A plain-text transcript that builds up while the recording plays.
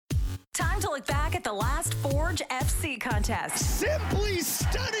Time to look back at the last Forge FC contest. Simply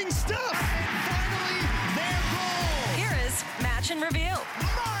stunning stuff. And finally, their goal. Here is Match and Review.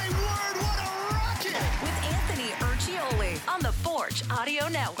 My word, what a rocket. With Anthony Urciuoli on the Forge Audio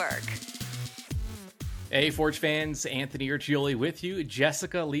Network. Hey, Forge fans, Anthony Urciuoli with you.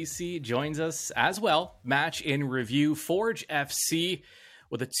 Jessica Lisi joins us as well. Match in Review, Forge FC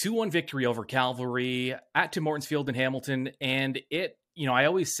with a 2-1 victory over Cavalry at Tim Hortons Field in Hamilton. And it, I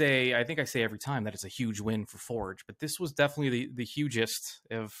always say, I think I say every time that it's a huge win for Forge, but this was definitely the hugest.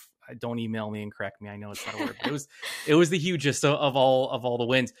 If don't email me and correct me, I know it's not a word, but it was the hugest of all the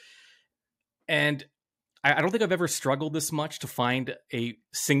wins. And I don't think I've ever struggled this much to find a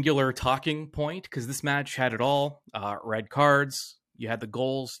singular talking point, because this match had it all. Red cards, you had the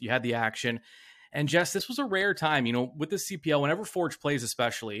goals, you had the action. And Jess, this was a rare time, with the CPL, whenever Forge plays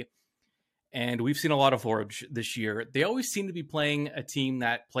especially, and we've seen a lot of Forge this year, they always seem to be playing a team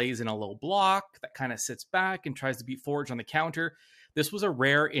that plays in a low block, that kind of sits back and tries to beat Forge on the counter. This was a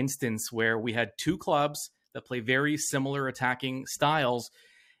rare instance where we had two clubs that play very similar attacking styles.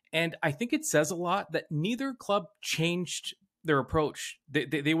 And I think it says a lot that neither club changed their approach.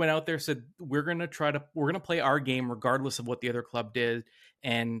 They went out there, said, we're going to play our game regardless of what the other club did.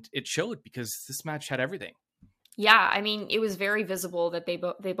 And it showed, because this match had everything. Yeah, I mean, it was very visible that they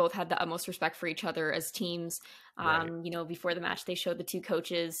both had the utmost respect for each other as teams. Right. Before the match, they showed the two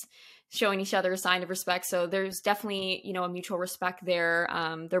coaches showing each other a sign of respect. So there's definitely, a mutual respect there.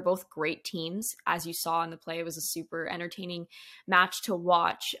 They're both great teams. As you saw in the play, it was a super entertaining match to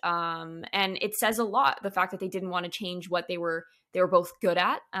watch. And it says a lot, the fact that they didn't want to change what they were both good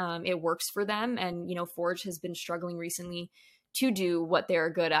at. It works for them. And, Forge has been struggling recently to do what they're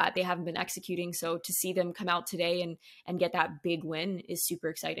good at. They haven't been executing. So to see them come out today and get that big win is super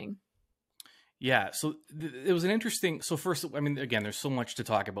exciting. Yeah. So it was an interesting, so first, again, there's so much to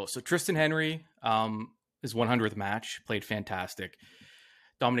talk about. So Tristan Henry, his 100th match, played fantastic.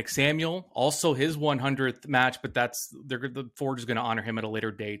 Dominic Samuel, also his 100th match, but the Forge is going to honor him at a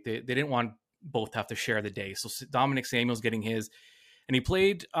later date. They didn't want both to have to share the day. So Dominic Samuel's getting his, and he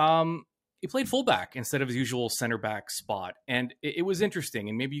played fullback instead of his usual center back spot. And it was interesting.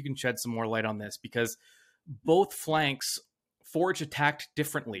 And maybe you can shed some more light on this, because both flanks Forge attacked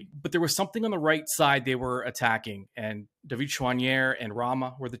differently, but there was something on the right side they were attacking, and David Chouanier and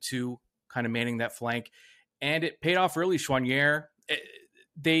Rama were the two kind of manning that flank, and it paid off early. Chouanier,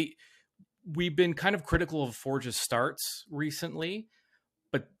 we've been kind of critical of Forge's starts recently,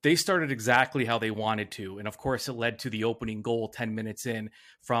 but they started exactly how they wanted to. And of course, it led to the opening goal 10 minutes in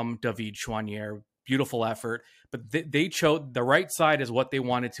from David Chouanier. Beautiful effort. But they chose the right side as what they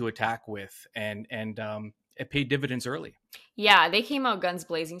wanted to attack with. And it paid dividends early. Yeah, they came out guns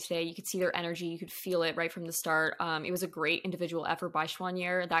blazing today. You could see their energy. You could feel it right from the start. It was a great individual effort by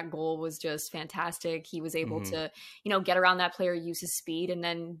Chouanier. That goal was just fantastic. He was able to, get around that player, use his speed, and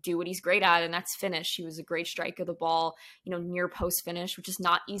then do what he's great at, and that's finish. He was a great strike of the ball, near post finish, which is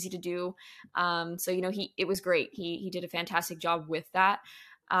not easy to do. It was great. He did a fantastic job with that.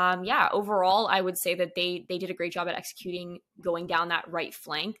 Overall, I would say that they did a great job at executing going down that right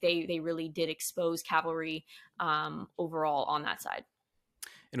flank. They really did expose Cavalry overall on that side.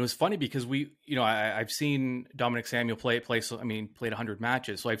 And it was funny because I've seen Dominic Samuel played 100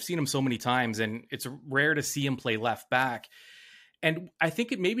 matches. So I've seen him so many times, and it's rare to see him play left back. And I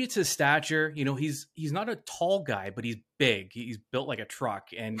think maybe it's his stature. He's not a tall guy, but he's big. He's built like a truck,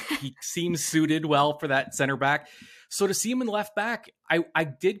 and he seems suited well for that center back. So to see him in left back, I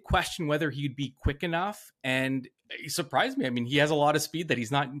did question whether he'd be quick enough, and he surprised me. He has a lot of speed that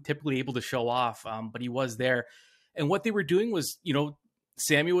he's not typically able to show off, but he was there. And what they were doing was,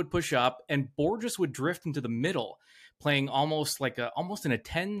 Samuel would push up, and Borges would drift into the middle, playing almost in a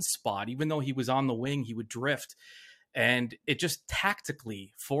 10 spot. Even though he was on the wing, he would drift. And it just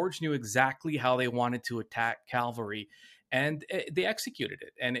tactically, Forge knew exactly how they wanted to attack Cavalry, and they executed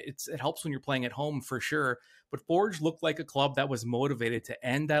it. And it helps when you're playing at home for sure. But Forge looked like a club that was motivated to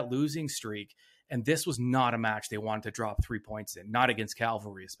end that losing streak. And this was not a match they wanted to drop 3 points in, not against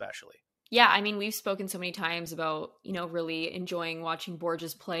Cavalry especially. Yeah, we've spoken so many times about, really enjoying watching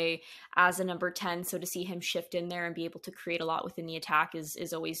Borges play as a number 10. So to see him shift in there and be able to create a lot within the attack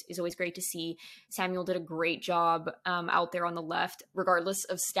is always great to see. Samuel did a great job out there on the left, regardless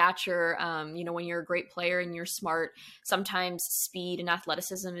of stature. When you're a great player and you're smart, sometimes speed and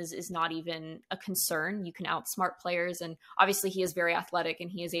athleticism is not even a concern. You can outsmart players. And obviously he is very athletic,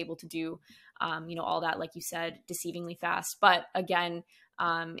 and he is able to do, all that, like you said, deceivingly fast. But again,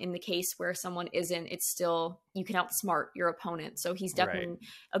 In the case where someone isn't, it's still, you can outsmart your opponent. So he's definitely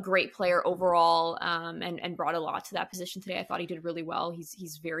a great player overall, and brought a lot to that position today. I thought he did really well.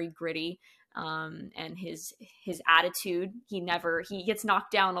 He's very gritty. And his attitude, he gets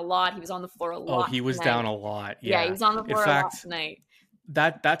knocked down a lot. He was on the floor a lot. Oh, he was tonight. Down a lot. Yeah, he was on the floor a lot tonight.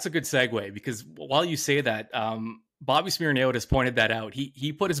 That's a good segue, because while you say that, Bobby Smyrniotis pointed that out.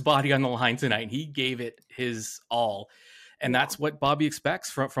 He put his body on the line tonight, and he gave it his all. And that's what Bobby expects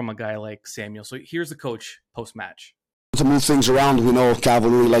from a guy like Samuel. So here's the coach post-match. To move things around, we know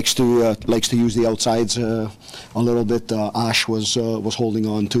Cavalry likes to use the outsides a little bit. Ash was holding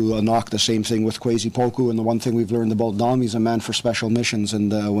on to a knock. The same thing with Kwesi Poku. And the one thing we've learned about Dom, he's a man for special missions.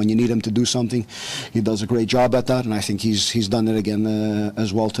 And when you need him to do something, he does a great job at that. And I think he's done it again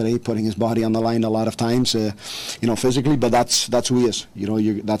as well today, putting his body on the line a lot of times, physically. But that's who he is.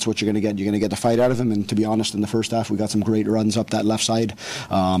 That's what you're going to get. You're going to get the fight out of him. And to be honest, in the first half, we got some great runs up that left side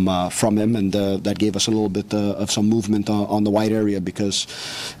from him, and that gave us a little bit of some movement on the wide area, because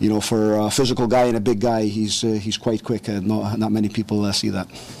for a physical guy and a big guy, he's quite quick, and not many people see that.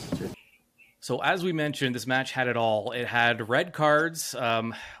 So as we mentioned, this match had it all. It had red cards,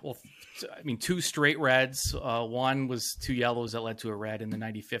 2 straight reds. One was 2 yellows that led to a red in the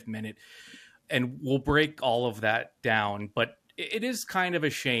 95th minute, and we'll break all of that down. But it is kind of a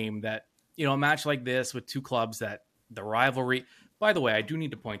shame that a match like this with 2 clubs, that the rivalry. By the way, I do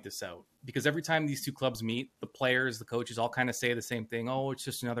need to point this out, because every time these 2 clubs meet, the players, the coaches all kind of say the same thing. Oh, it's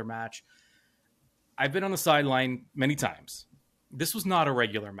just another match. I've been on the sideline many times. This was not a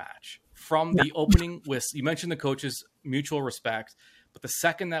regular match. From the opening whistle, you mentioned the coaches' mutual respect, but the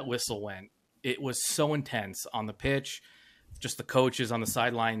second that whistle went, it was so intense on the pitch, just the coaches on the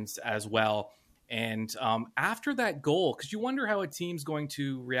sidelines as well. And after that goal, because you wonder how a team's going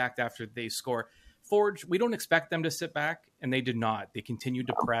to react after they score. Forge, we don't expect them to sit back, and they did not. They continued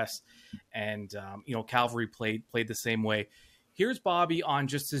to press, and Cavalry played the same way. Here's Bobby on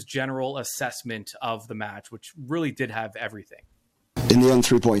just his general assessment of the match, which really did have everything. In the end,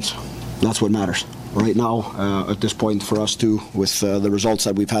 3 points. That's what matters right now at this point for us too, with the results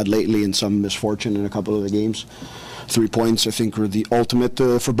that we've had lately and some misfortune in a couple of the games. 3 points, I think, were the ultimate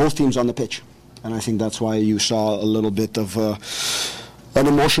for both teams on the pitch, and I think that's why you saw a little bit of an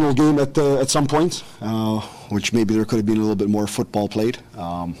emotional game at some points, which maybe there could have been a little bit more football played.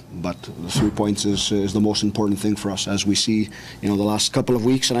 But the 3 points is the most important thing for us, as we see, the last couple of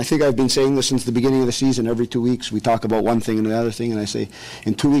weeks. And I think I've been saying this since the beginning of the season. Every 2 weeks we talk about one thing and another thing, and I say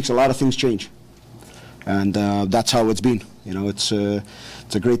in 2 weeks a lot of things change. And that's how it's been. It's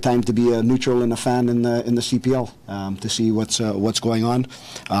a great time to be a neutral and a fan in the CPL to see what's going on.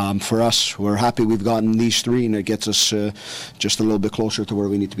 For us, we're happy we've gotten these 3, and it gets us just a little bit closer to where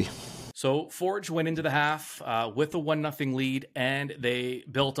we need to be. So Forge went into the half with a 1-0 lead, and they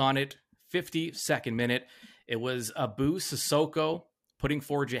built on it. 52nd minute, it was Abu Sissoko putting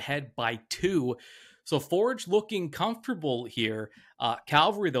Forge ahead by 2. So Forge looking comfortable here.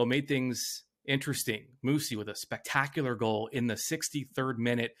 Cavalry, though, made things interesting. Musi with a spectacular goal in the 63rd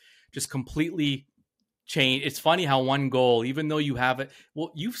minute, just completely changed. It's funny how one goal, even though you have it,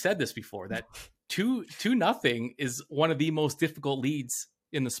 well, you've said this before, that 2-0 is one of the most difficult leads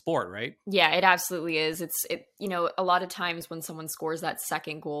in the sport, right? Yeah, it absolutely is. It's a lot of times when someone scores that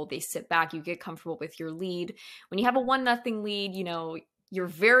second goal, they sit back, you get comfortable with your lead. When you have a 1-0 lead, you're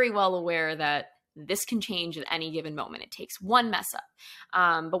very well aware that this can change at any given moment. It takes one mess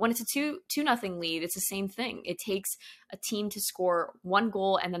up. But when it's a 2-0 lead, it's the same thing. It takes a team to score one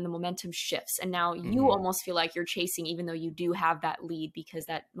goal, and then the momentum shifts. And now you almost feel like you're chasing, even though you do have that lead, because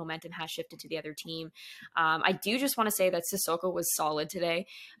that momentum has shifted to the other team. I do just want to say that Sissoko was solid today.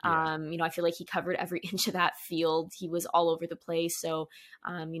 Yeah. I feel like he covered every inch of that field. He was all over the place. So,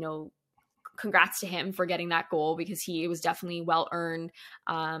 congrats to him for getting that goal, because it was definitely well earned.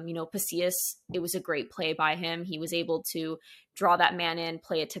 Pacius, it was a great play by him. He was able to draw that man in,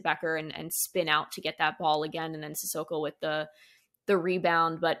 play it to Becker, and spin out to get that ball again. And then Sissoko with the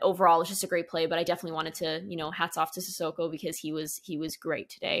rebound. But overall, it's just a great play. But I definitely wanted to, hats off to Sissoko, because he was great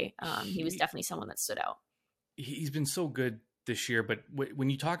today. He was definitely someone that stood out. He's been so good this year, but when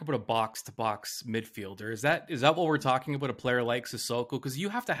you talk about a box-to-box midfielder, is that what we're talking about, a player like Sissoko? Because you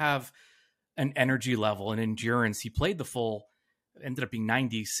have to have an energy level and endurance. He played the full, ended up being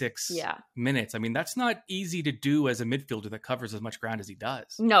 96 minutes. I mean, that's not easy to do as a midfielder that covers as much ground as he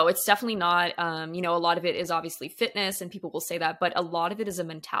does. No, it's definitely not. A lot of it is obviously fitness, and people will say that, but a lot of it is a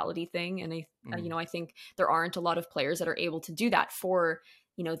mentality thing. And I think there aren't a lot of players that are able to do that for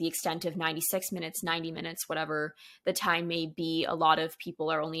the extent of 96 minutes, 90 minutes, whatever the time may be, a lot of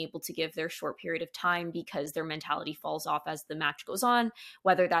people are only able to give their short period of time because their mentality falls off as the match goes on,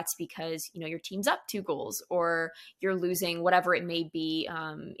 whether that's because, your team's up 2 goals or you're losing, whatever it may be.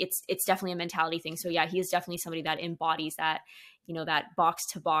 It's definitely a mentality thing. So yeah, he is definitely somebody that embodies that, that box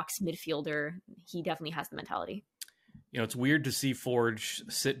to box midfielder. He definitely has the mentality. It's weird to see Forge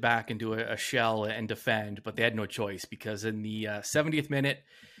sit back into a shell and defend, but they had no choice because in the 70th minute,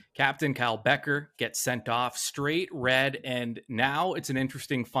 Captain Kyle Becker gets sent off, straight red, and now it's an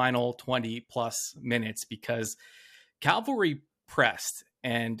interesting final 20 plus minutes because Cavalry pressed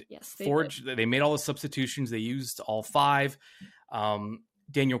and yes, Forge, they made all the substitutions. They used all 5.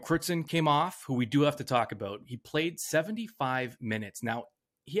 Daniel Krutzen came off, who we do have to talk about. He played 75 minutes. Now,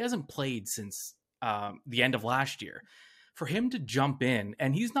 he hasn't played since the end of last year. For him to jump in,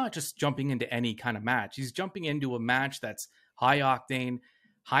 and he's not just jumping into any kind of match, he's jumping into a match that's high octane,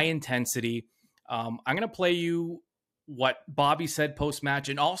 high intensity. I'm going to play you what Bobby said post-match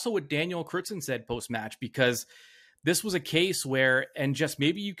and also what Daniel Krutzen said post-match, because this was a case where, and just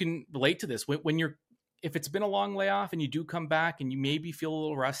maybe you can relate to this, if it's been a long layoff and you do come back and you maybe feel a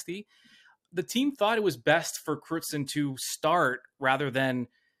little rusty, the team thought it was best for Krutzen to start rather than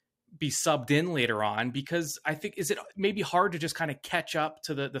be subbed in later on, because I think, is it maybe hard to just kind of catch up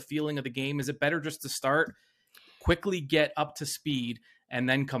to the feeling of the game? Is it better just to start, quickly get up to speed, and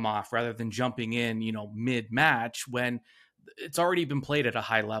then come off rather than jumping in, mid-match when it's already been played at a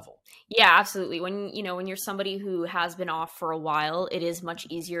high level? Yeah, absolutely. When you're somebody who has been off for a while, it is much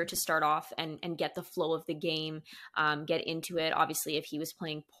easier to start off and get the flow of the game, get into it. Obviously, if he was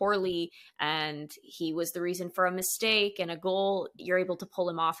playing poorly and he was the reason for a mistake and a goal, you're able to pull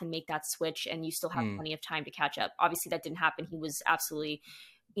him off and make that switch, and you still have plenty of time to catch up. Obviously, that didn't happen. He was absolutely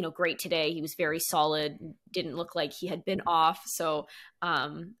great today. He was very solid, didn't look like he had been off. So,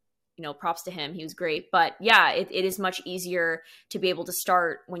 props to him. He was great. But yeah, it is much easier to be able to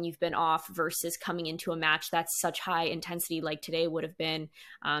start when you've been off versus coming into a match that's such high intensity like today would have been.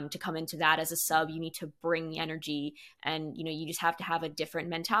 To come into that as a sub, you need to bring the energy, and, you just have to have a different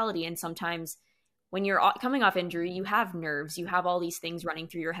mentality. And sometimes when you're coming off injury, you have nerves, you have all these things running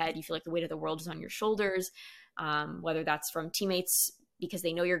through your head. You feel like the weight of the world is on your shoulders, whether that's from teammates because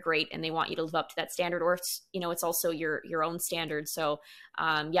they know you're great and they want you to live up to that standard, or it's also your own standard. So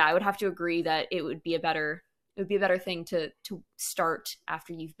yeah, I would have to agree that it would be a better thing to start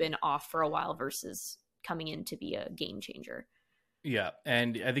after you've been off for a while versus coming in to be a game changer. Yeah,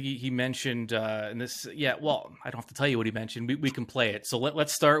 and I think he mentioned and this. Yeah, well, I don't have to tell you what he mentioned. We can play it. So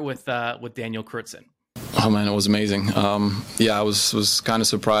let's start with Daniel Krutzen. Oh man, it was amazing. Yeah, I was kind of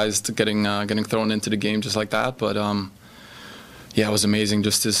surprised getting thrown into the game just like that, but. Yeah, it was amazing.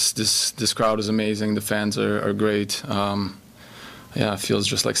 Just this crowd is amazing. The fans are great. Yeah, it feels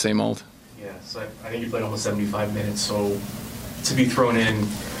just like same old. Yeah, so I think you played almost 75 minutes. So to be thrown in,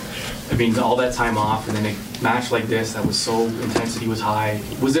 I mean, all that time off, and then a match like this that was so intensity was high.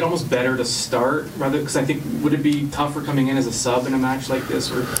 Was it almost better to start rather? Because I think, would it be tougher coming in as a sub in a match like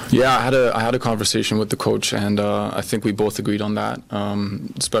this? Or? Yeah, I had a conversation with the coach, and I think we both agreed on that.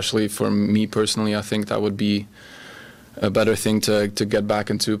 Especially for me personally, I think that would be a better thing to get back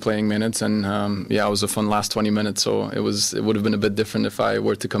into playing minutes. And yeah, it was a fun last 20 minutes, so it would have been a bit different if I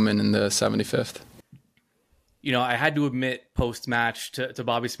were to come in the 75th. I had to admit post-match to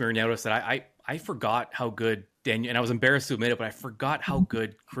Bobby Smyrniotis that I forgot how good Daniel, and I was embarrassed to admit it, but I forgot how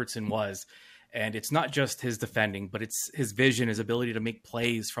good Krutzen was. And it's not just his defending, but it's his vision, his ability to make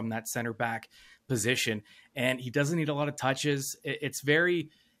plays from that center back position. And he doesn't need a lot of touches.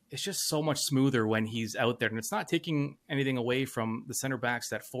 It's just so much smoother when he's out there, and it's not taking anything away from the center backs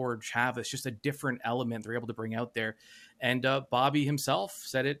that Forge have. It's just a different element they're able to bring out there. And Bobby himself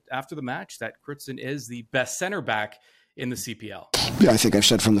said it after the match that Krutzen is the best center back in the CPL. Yeah, I think I've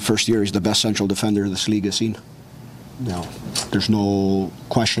said from the first year he's the best central defender this league has seen. There's no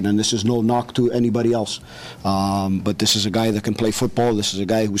question, and this is no knock to anybody else. But this is a guy that can play football. This is a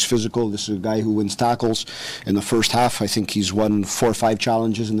guy who's physical. This is a guy who wins tackles. In the first half, I think he's won 4 or 5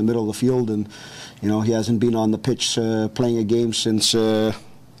 challenges in the middle of the field, and he hasn't been on the pitch playing a game since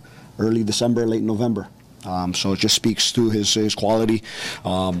early December, late November. So it just speaks to his quality.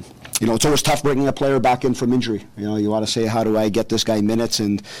 It's always tough bringing a player back in from injury. You want to say, how do I get this guy minutes?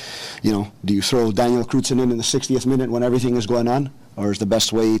 And, do you throw Daniel Krutzen in the 60th minute when everything is going on? Or is the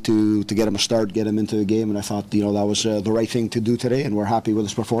best way to get him a start, get him into the game? And I thought, that was the right thing to do today, and we're happy with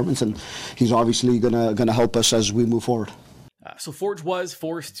his performance. And he's obviously gonna help us as we move forward. So Forge was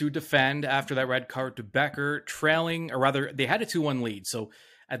forced to defend after that red card to Becker, trailing, or rather, they had a 2-1 lead. So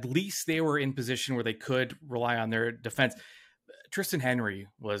at least they were in position where they could rely on their defense. Tristan Henry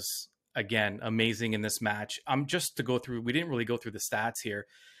was, again, amazing in this match. Just to go through, we didn't really go through the stats here,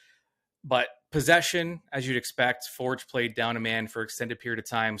 but possession, as you'd expect, Forge played down a man for extended period of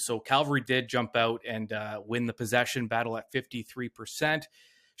time. So Cavalry did jump out and win the possession battle at 53%.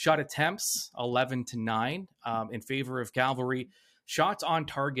 Shot attempts, 11-9 in favor of Cavalry. Shots on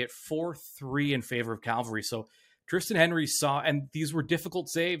target, 4-3 in favor of Cavalry. So Tristan Henry saw, and these were difficult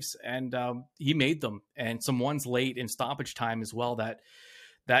saves, and he made them. And some ones late in stoppage time as well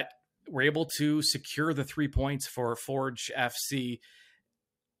that were able to secure the 3 points for Forge FC.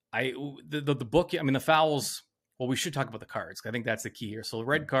 The fouls, well, we should talk about the cards. I think that's the key here. So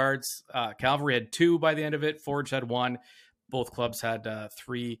red cards, Cavalry had 2 by the end of it. Forge had 1. Both clubs had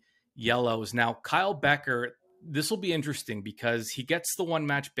 3 yellows. Now, Kyle Becker, this will be interesting because he gets the 1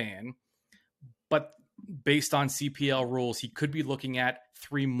 match ban, but based on CPL rules, he could be looking at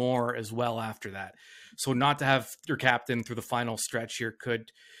 3 more as well after that. So not to have your captain through the final stretch here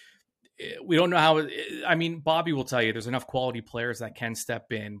we don't know how. Bobby will tell you there's enough quality players that can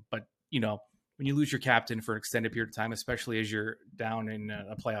step in, but when you lose your captain for an extended period of time, especially as you're down in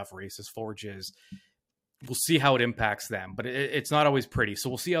a playoff race as Forge is, we'll see how it impacts them, but it's not always pretty. So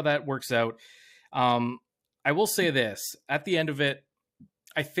we'll see how that works out. I will say this at the end of it,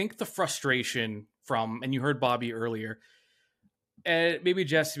 I think the frustration and you heard Bobby earlier, maybe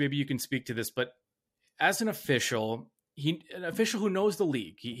Jess, maybe you can speak to this, but as an official who knows the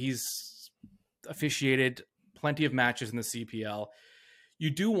league, he's officiated plenty of matches in the CPL. You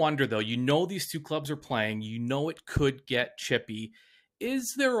do wonder, though, these 2 clubs are playing, it could get chippy.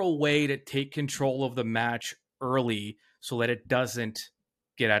 Is there a way to take control of the match early so that it doesn't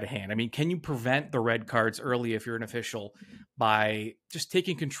get out of hand? Can you prevent the red cards early if you're an official by just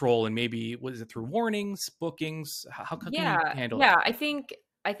taking control, and maybe, what is it, through warnings, bookings? How can you handle that? Yeah,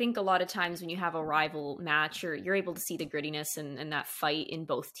 I think a lot of times when you have a rival match, you're able to see the grittiness and that fight in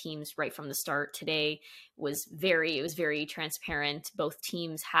both teams right from the start. Today was very transparent. Both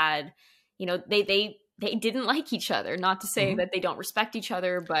teams had, they didn't like each other. Not to say that they don't respect each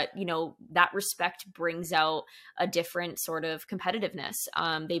other, but that respect brings out a different sort of competitiveness.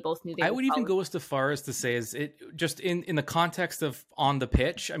 They both knew. I would even go as far as to say, is it just in the context of on the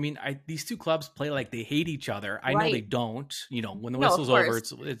pitch? These 2 clubs play like they hate each other. I know they don't. When the whistle's over,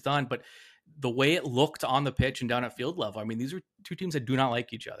 it's done. But the way it looked on the pitch and down at field level, these are 2 teams that do not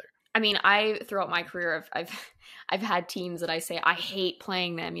like each other. Throughout my career, I've had teams that I say I hate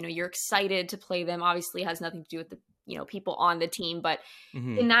playing them. You're excited to play them. Obviously, it has nothing to do with the people on the team, but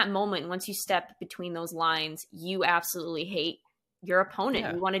in that moment, once you step between those lines, you absolutely hate your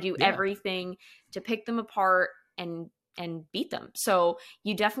opponent. You want to do everything to pick them apart and beat them. So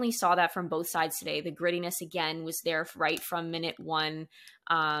you definitely saw that from both sides today. The grittiness again was there right from minute 1.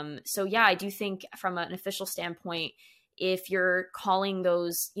 So yeah, I do think from an official standpoint, if you're calling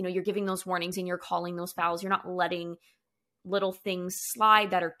those, you're giving those warnings and you're calling those fouls, you're not letting little things slide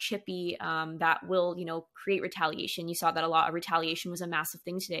that are chippy, that will, create retaliation. You saw that a lot. Retaliation was a massive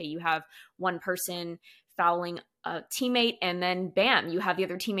thing today. You have one person fouling a teammate, and then bam, you have the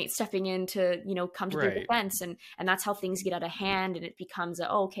other teammate stepping in to, come to their defense. And that's how things get out of hand. And it becomes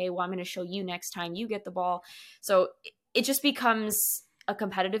okay, well, I'm going to show you next time you get the ball. So it just becomes a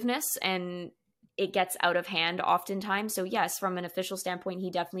competitiveness, and it gets out of hand oftentimes. So yes, from an official standpoint, he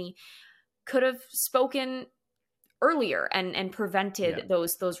definitely could have spoken earlier and prevented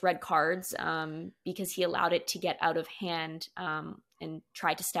those red cards, because he allowed it to get out of hand, and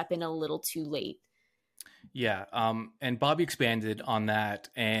tried to step in a little too late. Yeah. And Bobby expanded on that.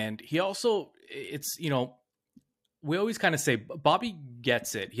 And he also, we always kind of say Bobby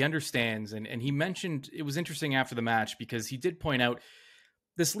gets it. He understands. And he mentioned, it was interesting after the match because he did point out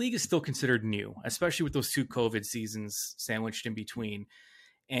this league is still considered new, especially with those 2 COVID seasons sandwiched in between.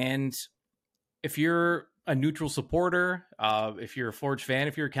 And if you're a neutral supporter, if you're a Forge fan,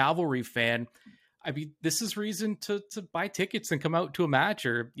 if you're a Cavalry fan, this is reason to buy tickets and come out to a match,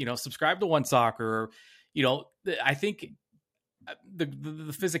 or, subscribe to One Soccer, or, I think the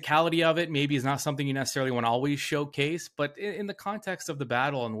physicality of it maybe is not something you necessarily want to always showcase, but in the context of the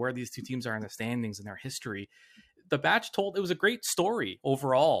battle and where these 2 teams are in the standings and their history, the match it was a great story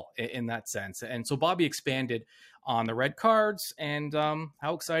overall in that sense. And so Bobby expanded on the red cards and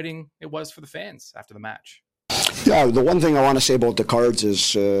how exciting it was for the fans after the match. Yeah, the one thing I want to say about the cards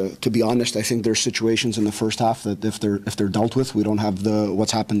is, to be honest, I think there's situations in the first half that if they're dealt with, we don't have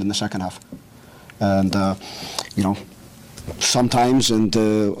what's happened in the second half. And, sometimes, and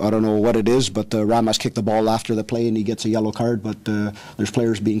I don't know what it is, but Ramas kicked the ball after the play and he gets a yellow card, but there's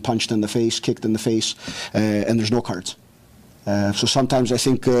players being punched in the face, kicked in the face, and there's no cards. So sometimes I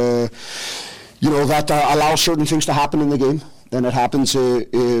think, that allows certain things to happen in the game. and it happens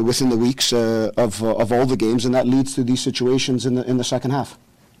within the weeks of all the games, and that leads to these situations in the second half.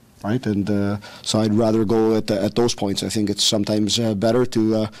 Right, and so I'd rather go at those points. I think it's sometimes better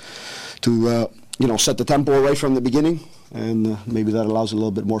to set the tempo right from the beginning, and maybe that allows a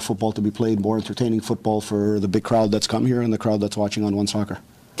little bit more football to be played, more entertaining football for the big crowd that's come here and the crowd that's watching on One Soccer.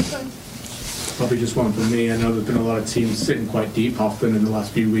 Probably just one for me. I know there's been a lot of teams sitting quite deep often in the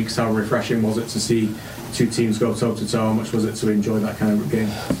last few weeks. How refreshing was it to see two teams go toe-to-toe? How much was it to enjoy that kind of game?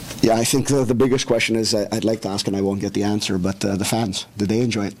 Yeah, I think the biggest question is, I'd like to ask and I won't get the answer, but the fans, did they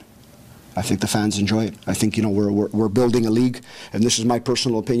enjoy it? I think the fans enjoy it. I think, we're building a league, and this is my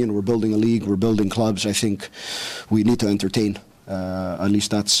personal opinion. We're building a league. We're building clubs. I think we need to entertain. At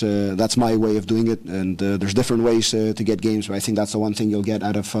least that's my way of doing it. And there's different ways to get games, but I think that's the one thing you'll get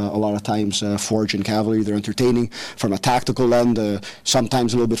out of a lot of times Forge and Cavalry. They're entertaining from a tactical end,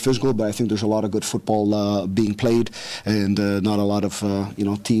 sometimes a little bit physical, but I think there's a lot of good football being played, and not a lot of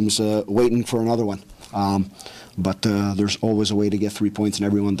teams waiting for another one. But there's always a way to get 3 points, and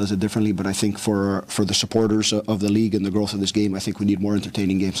everyone does it differently. But I think for the supporters of the league and the growth of this game, I think we need more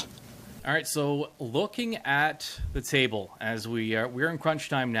entertaining games. All right, so looking at the table as we're in crunch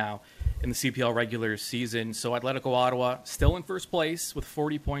time now in the CPL regular season. So Atletico Ottawa still in first place with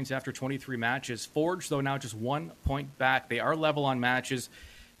 40 points after 23 matches. Forge, though, now just 1 point back. They are level on matches.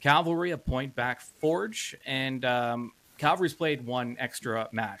 Cavalry, a point back. Forge and Cavalry's played one extra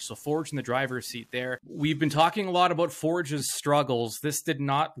match, so Forge in the driver's seat there. We've been talking a lot about Forge's struggles. This did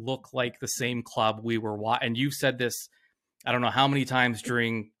not look like the same club we were watching. And you've said this, I don't know how many times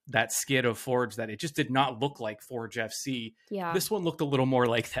during that skid of Forge, that it just did not look like Forge FC. Yeah. This one looked a little more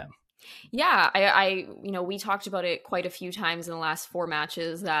like them. Yeah, I we talked about it quite a few times in the last 4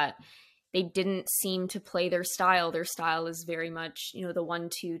 matches that they didn't seem to play their style. Their style is very much, the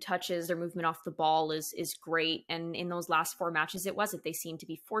 1-2 touches. Their movement off the ball is great. And in those last 4 matches, it wasn't. They seemed to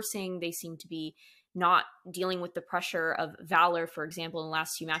be forcing. They seemed to be not dealing with the pressure of Valor, for example, in the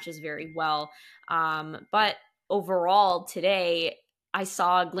last 2 matches very well. But overall, today, I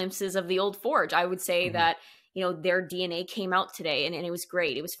saw glimpses of the old Forge. I would say that, their DNA came out today, and it was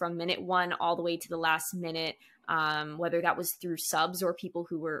great. It was from minute 1 all the way to the last minute. Whether that was through subs or people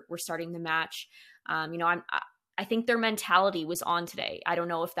who were starting the match. I think their mentality was on today. I don't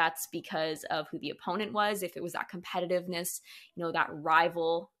know if that's because of who the opponent was, if it was that competitiveness, that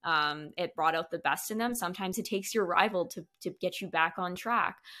rival, it brought out the best in them. Sometimes it takes your rival to get you back on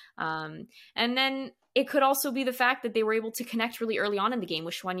track. And then it could also be the fact that they were able to connect really early on in the game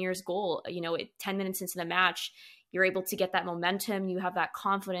with Schwanier's goal. 10 minutes into the match, you're able to get that momentum. You have that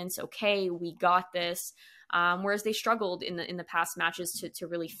confidence. Okay, we got this. Whereas they struggled in the past matches to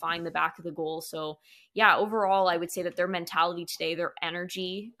really find the back of the goal. So yeah, overall, I would say that their mentality today, their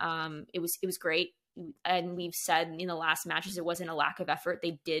energy, it was great. And we've said in the last matches, it wasn't a lack of effort.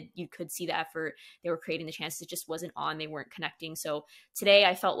 You could see the effort. They were creating the chances. It just wasn't on. They weren't connecting. So today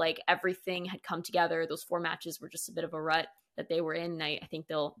I felt like everything had come together. Those 4 matches were just a bit of a rut that they were in. And I think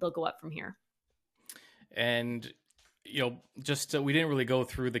they'll go up from here. And we didn't really go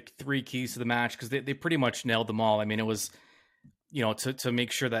through the 3 keys to the match because they pretty much nailed them all. I mean, it was, to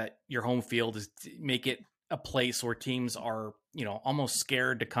make sure that your home field make it a place where teams are, almost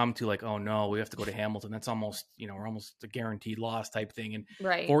scared to come to, like, oh no, we have to go to Hamilton. That's almost, we're almost a guaranteed loss type thing. And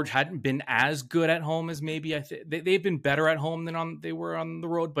right. Forge hadn't been as good at home as maybe they've been better at home than they were on the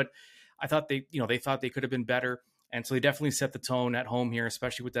road. But I thought they thought they could have been better. And so they definitely set the tone at home here,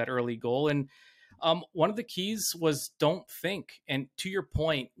 especially with that early goal. And one of the keys was don't think. And to your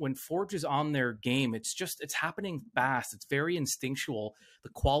point, when Forge is on their game, it's happening fast. It's very instinctual. The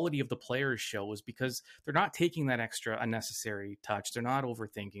quality of the players shows because they're not taking that extra unnecessary touch. They're not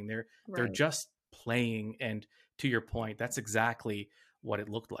overthinking. They're just playing. And to your point, that's exactly what it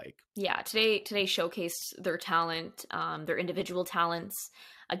looked like. Yeah, today showcased their talent, their individual talents.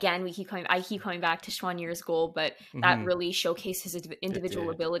 Again, I keep coming back to Schwanier's goal, but that really showcased his individual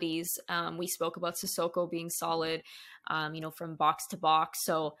abilities. We spoke about Sissoko being solid, from box to box.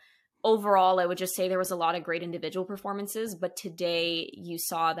 So overall, I would just say there was a lot of great individual performances, but today you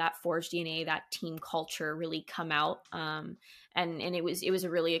saw that Forge DNA, that team culture really come out. And it was a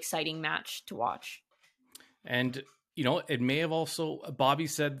really exciting match to watch. And it may have also, Bobby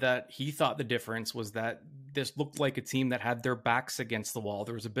said that he thought the difference was that this looked like a team that had their backs against the wall.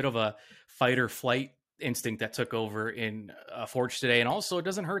 There was a bit of a fight or flight instinct that took over in Forge today. And also it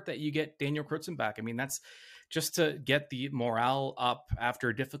doesn't hurt that you get Daniel Krutzen back. I mean, that's just to get the morale up after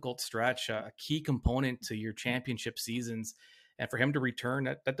a difficult stretch, a key component to your championship seasons. And for him to return,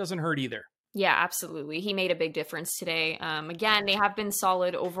 that doesn't hurt either. Yeah, absolutely. He made a big difference today. Again, they have been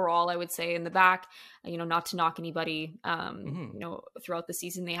solid overall, I would say, in the back, not to knock anybody, throughout the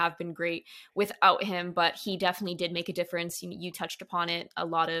season. They have been great without him, but he definitely did make a difference. You touched upon it. A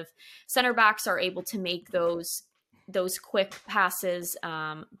lot of center backs are able to make those quick passes,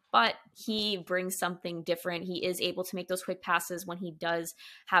 but he brings something different. He is able to make those quick passes when he does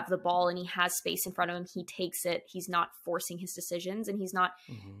have the ball and he has space in front of him. He takes it. He's not forcing his decisions, and he's not,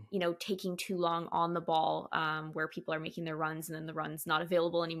 taking too long on the ball, where people are making their runs and then the run's not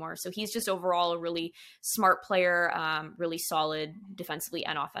available anymore. So he's just overall a really smart player, really solid defensively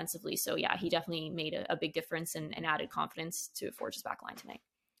and offensively. So yeah, he definitely made a big difference and added confidence to Forge's back line tonight.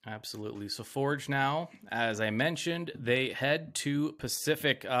 Absolutely. So Forge now, as I mentioned, they head to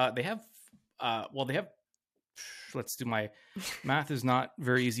Pacific. They have, let's do my math is not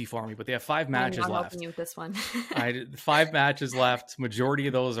very easy for me, but they have 5 matches left. I'm not helping you with this one. 5 matches left. Majority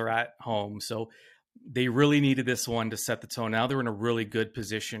of those are at home. So they really needed this one to set the tone. Now they're in a really good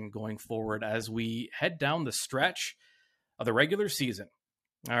position going forward as we head down the stretch of the regular season.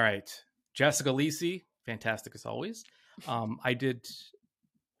 All right. Jessica, Lisi, fantastic as always.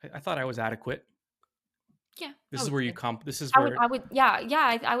 I thought I was adequate. Yeah. This is where you come. This is where I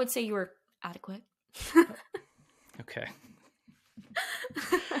would say you were adequate. Okay.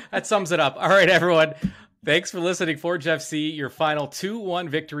 That sums it up. All right, everyone. Thanks for listening. Forge FC, your final 2-1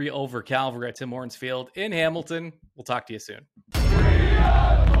 victory over Cavalry at Tim Hortons Field in Hamilton. We'll talk to you soon.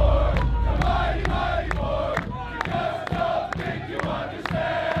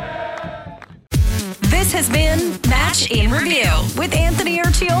 This has been Match in Review with Anthony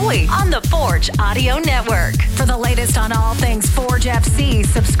Urciuoli on the Forge Audio Network. For the latest on all things Forge FC,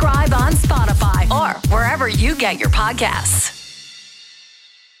 subscribe on Spotify or wherever you get your podcasts.